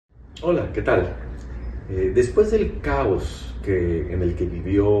Hola, ¿qué tal? Después del caos en el que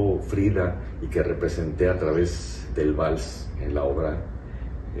vivió Frida y que representé a través del vals en la obra,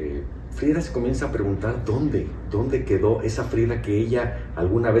 Frida se comienza a preguntar dónde quedó esa Frida que ella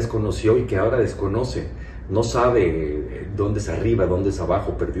alguna vez conoció y que ahora desconoce. No sabe dónde es arriba, dónde es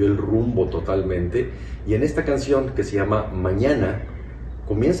abajo, perdió el rumbo totalmente. Y en esta canción que se llama Mañana,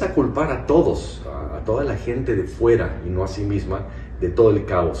 comienza a culpar a todos, a toda la gente de fuera y no a sí misma, de todo el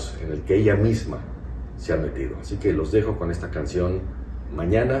caos en el que ella misma se ha metido. Así que los dejo con esta canción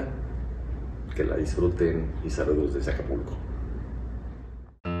Mañana, que la disfruten y saludos desde Acapulco.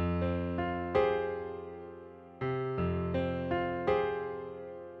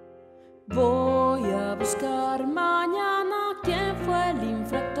 Voy a buscar mañana quién fue el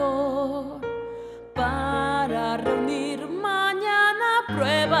infractor para reunir mañana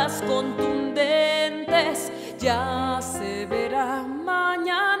pruebas contundentes. Ya se verá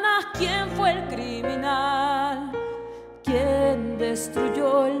mañana quién fue el criminal, quién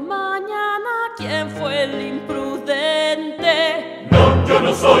destruyó el mañana, quién fue el imprudente. No, yo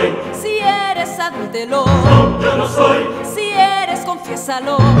no soy. Si eres, admítelo. No, yo no soy. Si eres,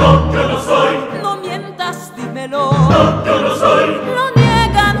 confiésalo. No, yo no soy. No mientas, dímelo. No, yo no soy. Lo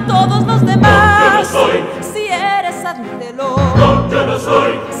niegan todos los demás. No, yo no soy. Si eres, admítelo. No, yo no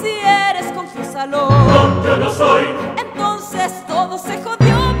soy. Si eres, confiésalo. No, yo no soy. Entonces todo se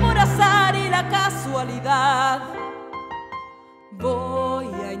jodió por azar y la casualidad. Voy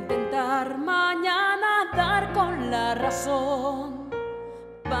a intentar mañana dar con la razón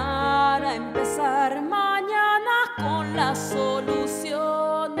para empezar mañana con las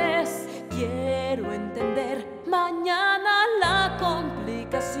soluciones. Quiero entender mañana la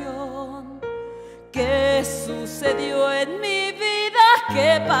complicación. ¿Qué sucedió en mi vida?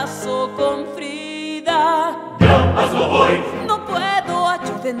 ¿Qué pasó con Frida? Ya más lo voy. No puedo,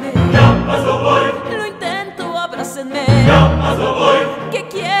 ayúdenme. Ya más lo voy. Lo intento, abrácenme. Ya más lo voy. ¿Qué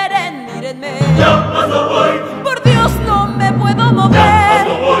quieren? Mírenme. Ya más lo voy. Por Dios, no me puedo mover. Ya más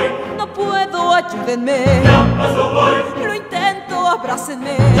lo voy. No puedo, ayúdenme. Ya más lo voy. Lo intento,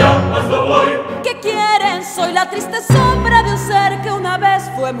 abrácenme. Ya más lo voy. ¿Qué quieren? Soy la triste sombra de un ser que una vez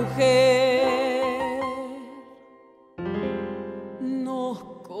fue mujer.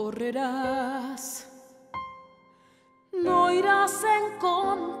 No correrás, no irás en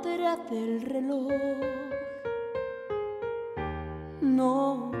contra del reloj,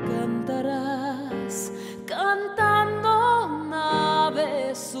 no cantarás cantando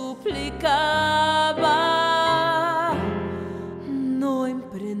nave suplicaba, no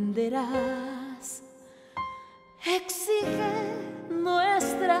emprenderás, exige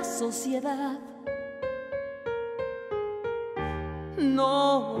nuestra sociedad.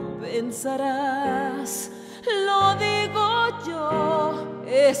 No pensarás, lo digo yo,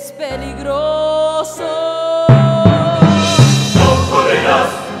 es peligroso. No correrás.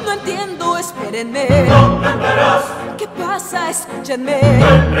 No entiendo, espérenme. No cantarás. ¿Qué pasa? Escúchenme. No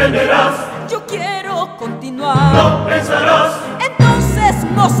emprenderás. Yo quiero continuar. No pensarás. Entonces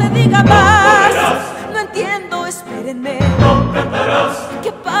no se diga No más. correrás. No entiendo, espérenme. No cantarás.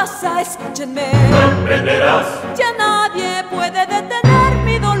 ¿Qué pasa? Escúchenme. No emprenderás. Ya nadie puede detener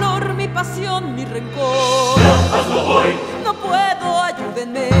mi dolor, mi pasión, mi rencor. Ya más lo voy. No puedo,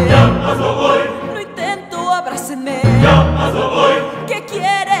 ayúdenme. Ya más lo voy. Lo intento, abrácenme. Ya más lo voy. ¿Qué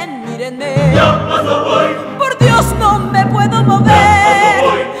quieren? Mírenme. Ya más lo voy. Por Dios, no me puedo mover. Ya más lo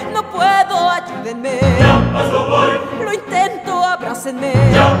voy. No puedo, ayúdenme. Ya más lo voy. Lo intento, abrácenme.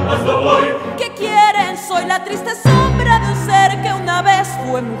 Ya más lo voy. ¿Qué quieren? Soy la triste sombra de un ser que una vez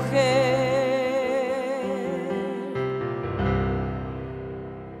fue mujer.